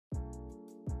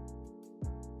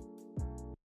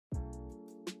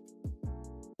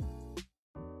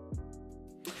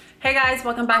Hey guys,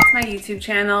 welcome back to my YouTube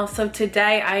channel. So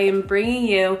today I am bringing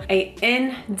you a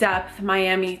in-depth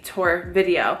Miami tour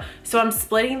video. So I'm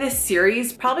splitting this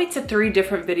series probably to 3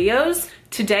 different videos.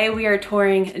 Today we are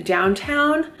touring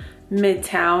downtown,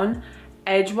 Midtown,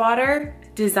 Edgewater,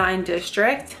 Design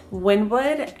District,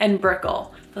 Wynwood, and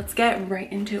Brickell. Let's get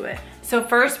right into it. So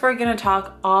first we're gonna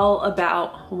talk all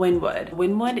about Wynwood.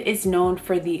 Wynwood is known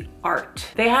for the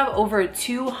art. They have over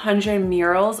 200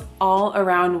 murals all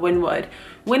around Wynwood.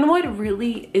 Wynwood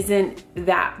really isn't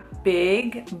that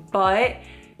big, but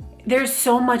there's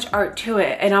so much art to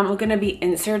it, and I'm gonna be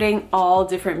inserting all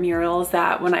different murals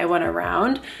that when I went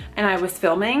around and I was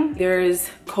filming.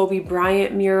 There's Kobe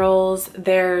Bryant murals,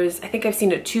 I think I've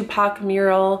seen a Tupac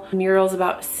mural, murals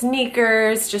about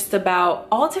sneakers, just about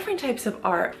all different types of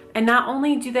art. And not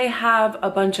only do they have a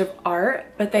bunch of art,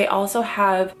 but they also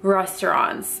have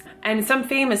restaurants and some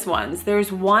famous ones.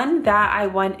 There's one that I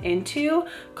went into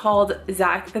called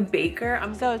Zach the Baker.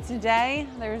 So today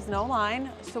there's no line,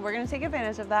 so we're gonna take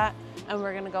advantage of that and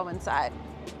we're gonna go inside.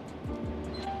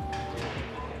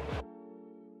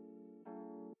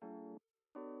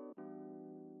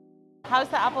 How's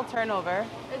the apple turnover?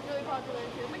 It's really popular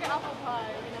too. It's like an apple pie,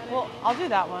 you know what I mean? I'll do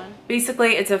that one.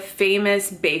 Basically, it's a famous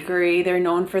bakery. They're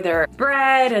known for their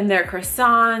bread and their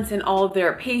croissants and all of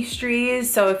their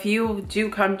pastries. So if you do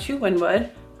come to Wynwood,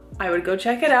 I would go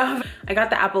check it out. I got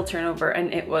the apple turnover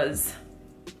and it was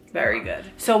very good.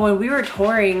 So when we were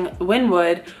touring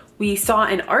Wynwood, we saw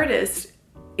an artist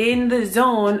in the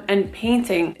zone and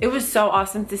painting. It was so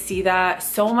awesome to see that.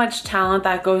 So much talent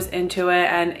that goes into it,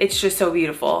 and it's just so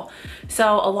beautiful.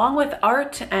 So along with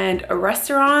art and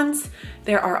restaurants,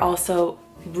 there are also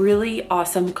really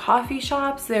awesome coffee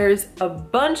shops. There's a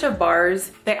bunch of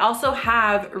bars. They also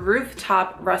have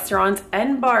rooftop restaurants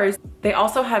and bars. They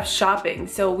also have shopping.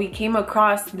 So we came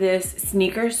across this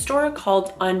sneaker store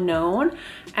called Unknown.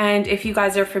 And if you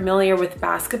guys are familiar with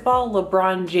basketball,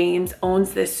 LeBron James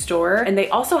owns this store. And they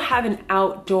also have an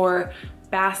outdoor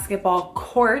basketball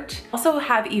court. Also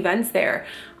have events there.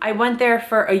 I went there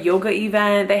for a yoga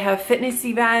event. They have fitness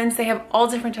events. They have all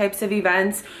different types of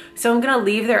events. So I'm gonna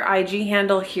leave their IG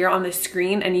handle here on the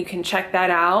screen and you can check that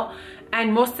out.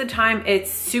 And most of the time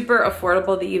it's super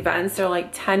affordable. The events are like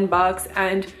 10 bucks,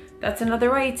 and that's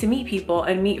another way to meet people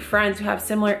and meet friends who have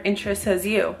similar interests as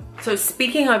you. So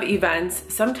speaking of events,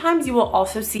 sometimes you will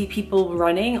also see people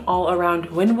running all around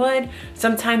Wynwood.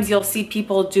 Sometimes you'll see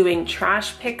people doing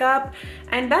trash pickup.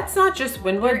 And that's not just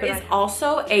Wynwood, but it's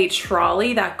also a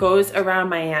trolley that goes around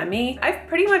Miami. I've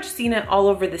pretty much seen it all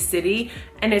over the city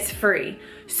and it's free.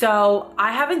 So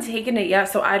I haven't taken it yet,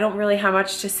 so I don't really have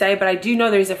much to say, but I do know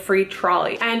there's a free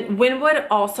trolley. And Wynwood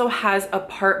also has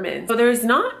apartments. So there's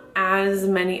not as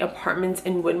many apartments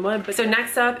in Wynwood. But so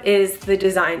next up is the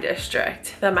Design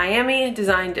District, the Miami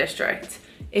Design District.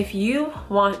 If you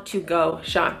want to go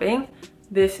shopping,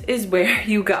 this is where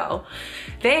you go.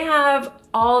 They have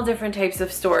all different types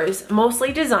of stores,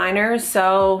 mostly designers,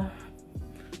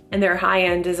 and they're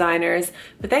high-end designers,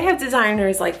 but they have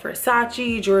designers like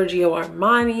Versace, Giorgio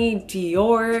Armani,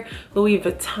 Dior, Louis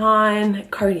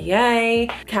Vuitton, Cartier,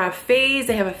 cafes.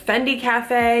 They have a Fendi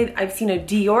cafe. I've seen a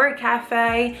Dior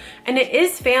cafe, and it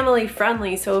is family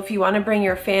friendly. So if you want to bring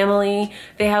your family,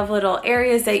 they have little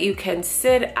areas that you can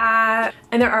sit at.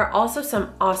 And there are also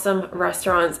some awesome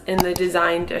restaurants in the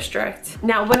Design District.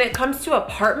 Now, when it comes to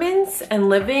apartments and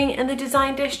living in the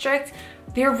Design District,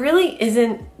 there really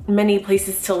isn't many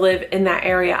places to live in that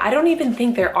area. I don't even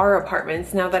think there are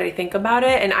apartments now that I think about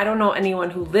it, and I don't know anyone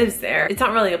who lives there. It's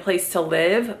not really a place to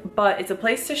live, but it's a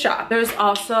place to shop. There's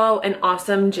also an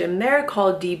awesome gym there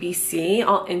called DBC.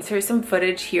 I'll insert some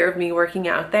footage here of me working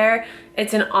out there.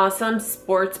 It's an awesome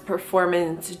sports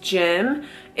performance gym.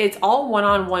 It's all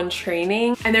one-on-one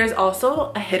training. And there's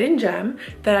also a hidden gem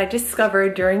that I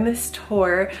discovered during this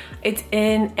tour. It's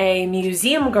in a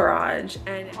museum garage,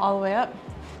 and all the way up.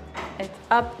 It's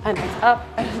up and it's up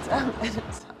and it's up and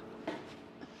it's up.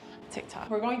 TikTok.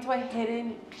 We're going to a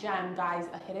hidden gem, guys,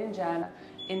 a hidden gem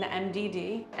in the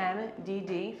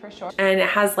MDD for sure. And it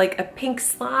has like a pink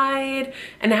slide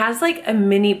and it has like a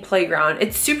mini playground.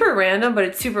 It's super random, but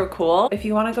it's super cool. If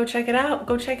you want to go check it out,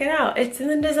 go check it out. It's in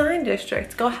the Design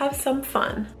District. Go have some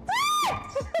fun.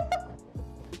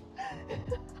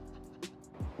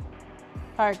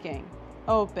 Parking,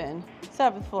 open,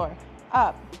 7th floor,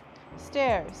 up,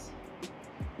 stairs,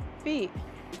 feet.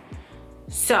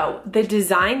 So the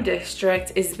Design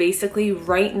District is basically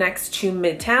right next to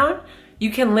Midtown. You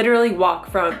can literally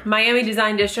walk from Miami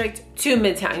Design District to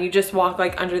Midtown. You just walk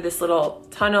like under this little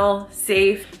tunnel,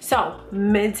 safe. So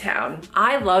Midtown,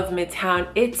 I love Midtown.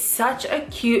 It's such a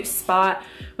cute spot.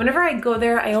 Whenever I go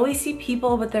there, I always see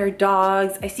people with their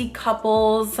dogs. I see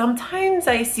couples, sometimes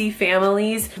I see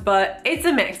families, but it's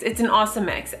a mix. It's an awesome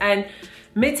mix. And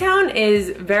Midtown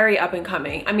is very up and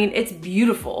coming. I mean, it's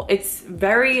beautiful. It's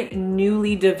very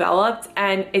newly developed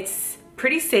and it's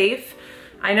pretty safe.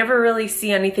 I never really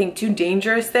see anything too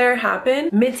dangerous there happen.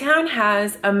 Midtown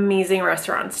has amazing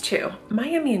restaurants too.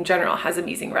 Miami in general has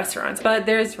amazing restaurants, but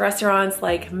there's restaurants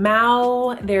like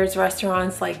Mao, there's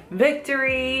restaurants like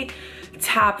Victory,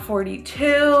 Tap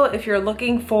 42. If you're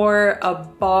looking for a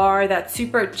bar that's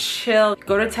super chill,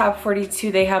 go to Tap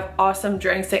 42. They have awesome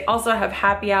drinks. They also have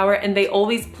happy hour and they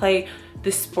always play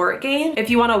the sport game.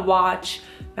 If you wanna watch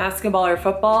basketball or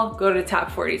football, go to Tap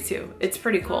 42. It's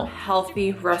pretty cool.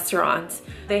 Healthy restaurants.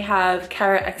 They have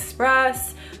Carrot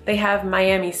Express. They have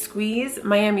Miami Squeeze.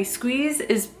 Miami Squeeze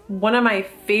is one of my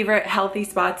favorite healthy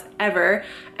spots ever.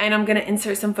 And I'm gonna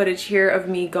insert some footage here of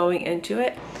me going into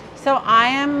it. So I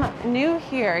am new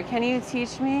here. Can you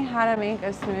teach me how to make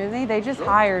a smoothie? They just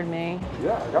hired me.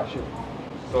 Yeah, I got you.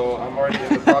 So I'm already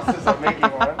in the process of making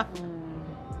one.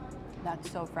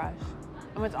 That's so fresh.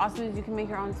 And what's awesome is you can make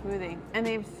your own smoothie. And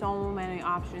they have so many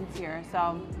options here,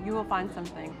 so you will find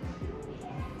something.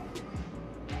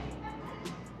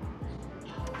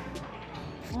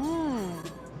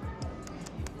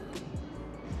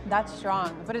 That's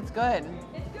strong, but it's good.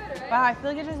 It's good, right? Wow, I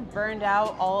feel like it just burned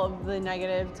out all of the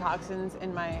negative toxins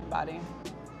in my body.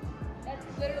 That's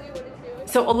literally what it's doing.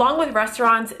 So along with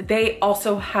restaurants, they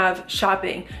also have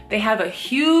shopping. They have a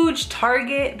huge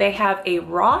Target, they have a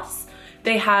Ross,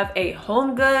 they have a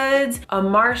Home Goods, a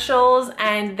Marshalls,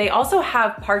 and they also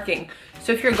have parking.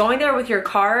 So if you're going there with your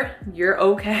car, you're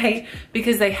okay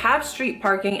because they have street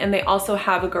parking and they also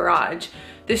have a garage.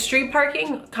 The street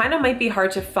parking kind of might be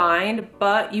hard to find,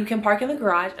 but you can park in the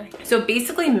garage. So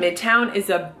basically Midtown is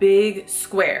a big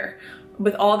square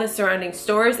with all the surrounding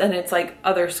stores and it's like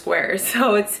other squares.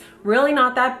 So it's really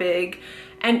not that big.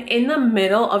 And in the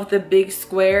middle of the big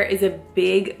square is a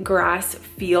big grass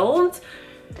field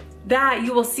that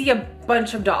you will see a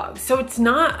bunch of dogs. So it's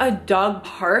not a dog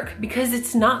park because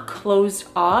it's not closed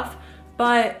off,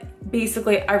 but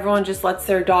basically everyone just lets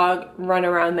their dog run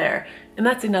around there. And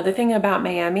that's another thing about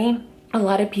Miami. A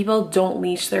lot of people don't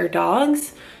leash their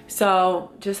dogs.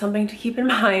 So just something to keep in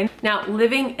mind. Now,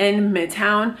 living in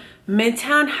Midtown,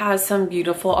 Midtown has some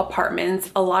beautiful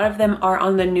apartments. A lot of them are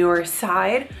on the newer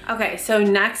side. Okay, so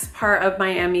next part of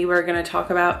Miami we're gonna talk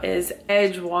about is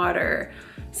Edgewater.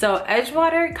 So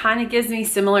Edgewater kind of gives me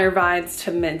similar vibes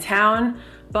to Midtown,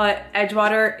 but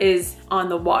Edgewater is on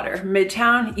the water.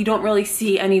 Midtown, you don't really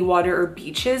see any water or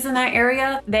beaches in that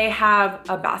area. They have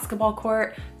a basketball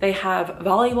court, they have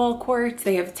volleyball courts,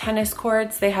 they have tennis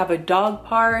courts, they have a dog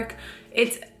park.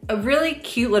 It's a really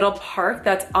cute little park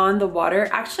that's on the water.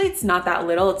 Actually, it's not that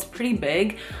little, it's pretty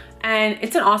big. And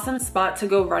it's an awesome spot to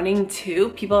go running too.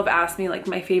 People have asked me like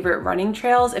my favorite running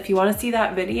trails. If you want to see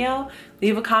that video,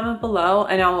 leave a comment below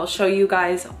and I will show you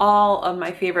guys all of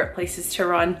my favorite places to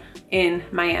run in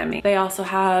Miami. They also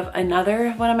have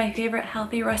another one of my favorite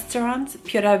healthy restaurants,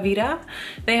 Pura Vida.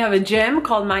 They have a gym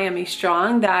called Miami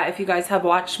Strong that if you guys have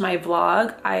watched my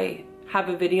vlog, I have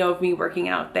a video of me working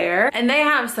out there. And they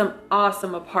have some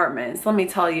awesome apartments, let me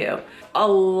tell you. A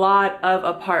lot of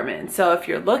apartments. So if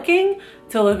you're looking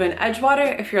to live in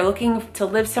Edgewater, if you're looking to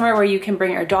live somewhere where you can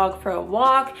bring your dog for a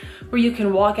walk, where you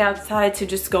can walk outside to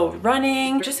just go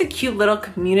running, just a cute little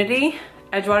community,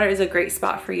 Edgewater is a great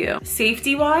spot for you.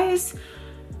 Safety-wise,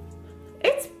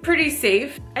 it's pretty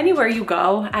safe. Anywhere you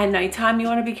go at nighttime, you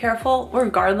wanna be careful,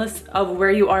 regardless of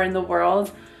where you are in the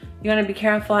world. You wanna be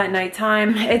careful at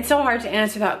nighttime. It's so hard to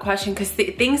answer that question because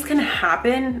things can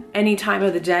happen any time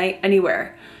of the day,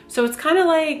 anywhere. So it's kind of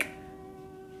like,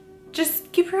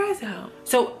 just keep your eyes out.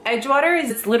 So Edgewater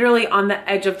it's literally on the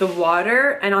edge of the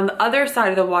water, and on the other side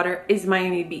of the water is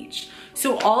Miami Beach.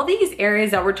 So all these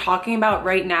areas that we're talking about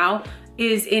right now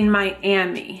is in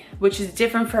Miami, which is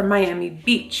different from Miami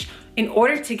Beach. In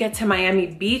order to get to Miami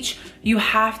Beach, you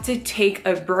have to take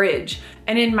a bridge.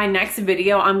 And in my next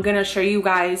video, I'm gonna show you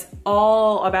guys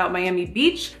all about Miami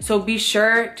Beach. So be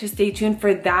sure to stay tuned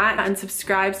for that and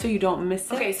subscribe so you don't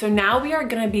miss it. Okay, so now we are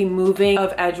gonna be moving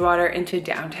of Edgewater into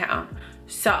downtown.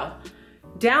 So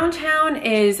downtown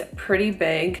is pretty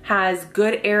big, has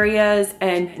good areas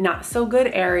and not so good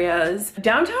areas.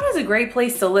 Downtown is a great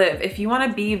place to live. If you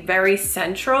wanna be very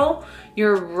central,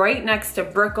 you're right next to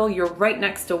Brickell, you're right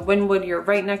next to Wynwood, you're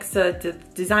right next to the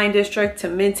Design District, to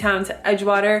Midtown, to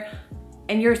Edgewater,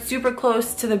 and you're super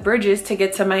close to the bridges to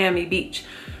get to Miami Beach.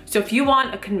 So if you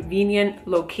want a convenient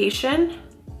location,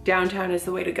 downtown is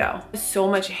the way to go. There's so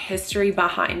much history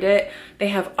behind it. They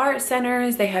have art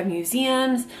centers, they have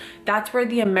museums. That's where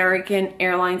the American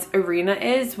Airlines Arena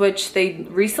is, which they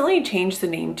recently changed the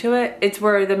name to it. It's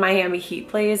where the Miami Heat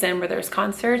plays and where there's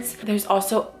concerts. There's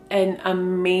also an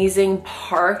amazing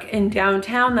park in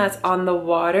downtown that's on the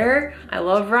water. I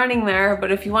love running there,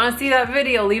 but if you want to see that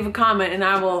video, leave a comment and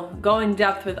I will go in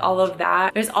depth with all of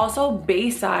that. There's also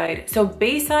Bayside. So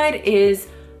Bayside is,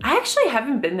 I actually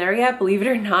haven't been there yet, believe it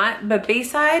or not, but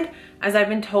Bayside, as I've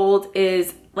been told,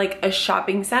 is like a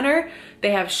shopping center.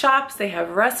 They have shops, they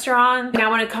have restaurants.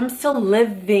 Now, when it comes to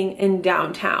living in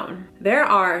downtown, there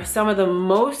are some of the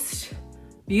most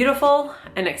beautiful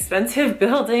and expensive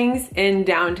buildings in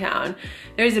downtown.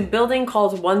 There's a building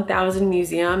called 1000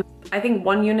 Museum. I think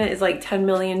one unit is like $10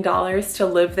 million to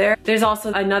live there. There's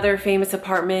also another famous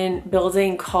apartment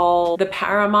building called the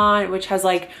Paramount, which has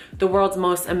like the world's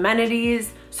most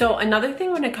amenities. So another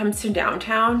thing when it comes to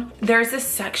downtown, there's a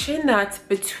section that's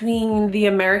between the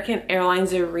American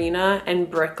Airlines Arena and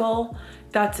Brickell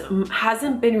that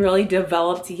hasn't been really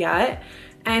developed yet.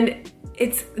 And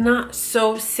it's not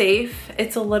so safe.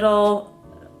 It's a little,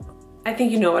 I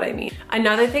think you know what I mean.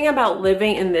 Another thing about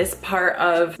living in this part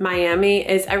of Miami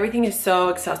is everything is so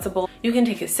accessible. You can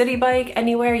take a city bike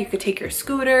anywhere, you could take your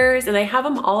scooters, and they have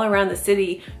them all around the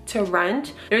city to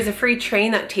rent. There's a free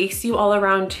train that takes you all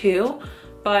around too,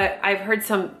 but I've heard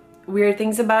some weird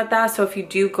things about that, so if you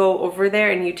do go over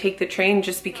there and you take the train,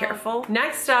 just be careful.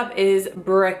 Next up is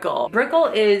Brickell. Brickell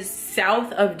is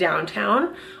south of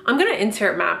downtown. I'm gonna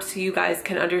insert maps so you guys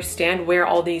can understand where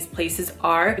all these places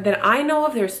are. That I know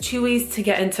of, there's two ways to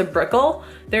get into Brickell.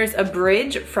 There's a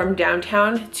bridge from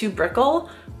downtown to Brickell,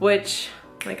 which,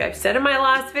 like I've said in my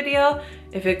last video,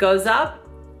 if it goes up,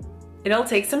 it'll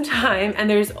take some time, and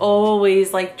there's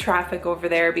always like traffic over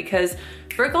there because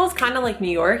Brickell is kind of like New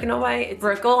York in a way. It's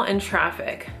Brickell and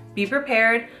traffic. Be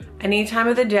prepared. Any time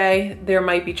of the day, there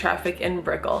might be traffic in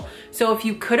Brickell. So if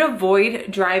you could avoid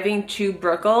driving to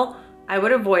Brickell, I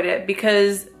would avoid it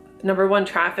because number one,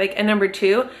 traffic, and number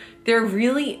two, there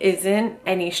really isn't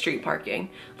any street parking.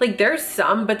 Like there's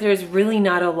some, but there's really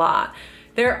not a lot.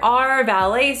 There are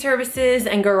valet services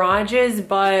and garages,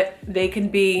 but they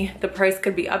could be, the price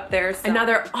could be up there. So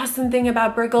another awesome thing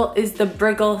about Brickell is the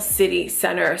Brickell City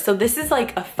Center. So this is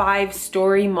like a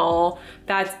 5-story mall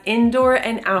that's indoor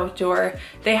and outdoor.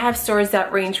 They have stores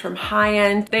that range from high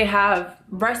end. They have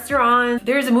restaurants.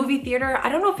 There's a movie theater. I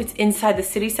don't know if it's inside the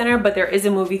city center, but there is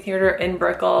a movie theater in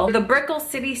Brickell. The Brickell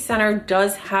City Center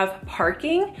does have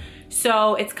parking.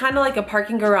 So it's kind of like a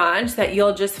parking garage that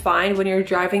you'll just find when you're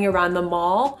driving around the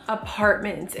mall.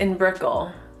 Apartments in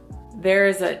Brickell,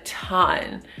 there's a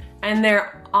ton and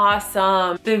they're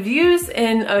awesome. The views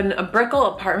in a Brickell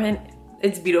apartment,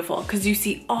 it's beautiful because you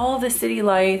see all the city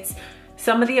lights.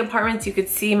 Some of the apartments you could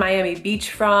see Miami Beach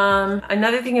from.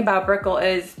 Another thing about Brickell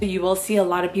is you will see a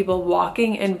lot of people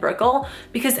walking in Brickell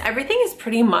because everything is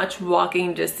pretty much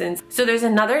walking distance. So there's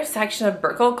another section of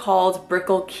Brickell called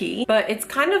Brickell Key, but it's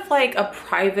kind of like a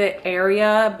private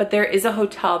area, but there is a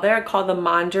hotel there called the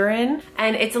Mandarin,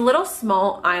 and it's a little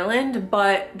small island,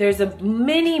 but there's a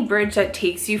mini bridge that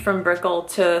takes you from Brickell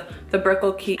to the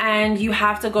Brickell Key, and you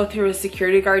have to go through a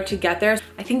security guard to get there.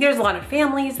 I think there's a lot of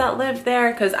families that live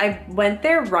there because I went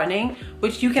there running,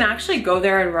 which you can actually go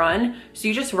there and run. So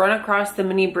you just run across the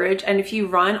mini bridge, and if you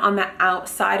run on the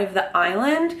outside of the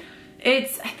island,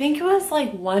 it's, I think it was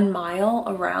like 1 mile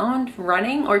around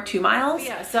running or 2 miles.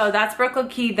 Yeah, so that's Brickell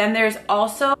Key. Then there's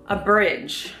also a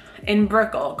bridge in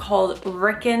Brickell called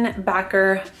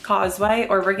Rickenbacker Causeway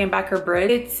or Rickenbacker Bridge.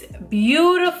 It's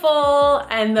beautiful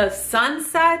and the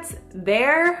sunsets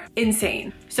there,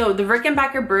 insane. So the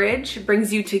Rickenbacker Bridge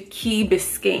brings you to Key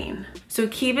Biscayne. So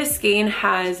Key Biscayne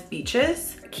has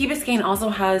beaches. Key Biscayne also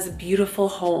has beautiful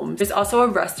homes. There's also a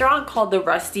restaurant called the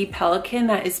Rusty Pelican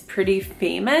that is pretty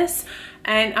famous.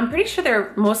 And I'm pretty sure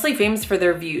they're mostly famous for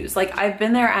their views. Like I've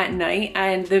been there at night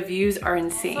and the views are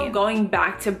insane. So going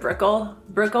back to Brickell,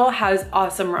 Brickell has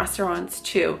awesome restaurants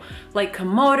too. Like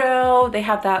Komodo, they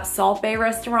have that Salt Bay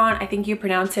restaurant. I think you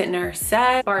pronounce it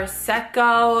Narset.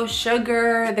 Barseco,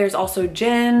 Sugar. There's also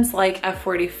gyms like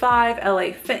F45,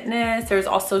 LA Fitness. There's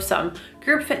also some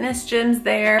group fitness gyms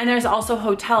there. And there's also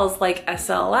hotels like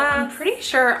SLS. I'm pretty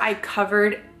sure I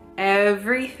covered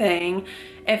everything.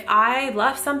 If I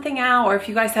left something out or if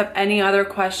you guys have any other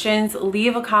questions,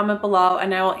 leave a comment below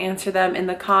and I will answer them in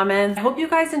the comments. I hope you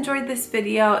guys enjoyed this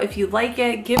video. If you like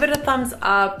it, give it a thumbs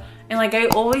up. And like I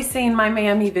always say in my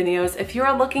Miami videos, if you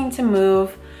are looking to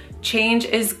move, change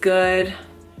is good.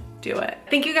 Do it.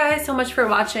 Thank you guys so much for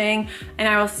watching, and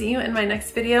I will see you in my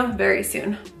next video very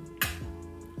soon.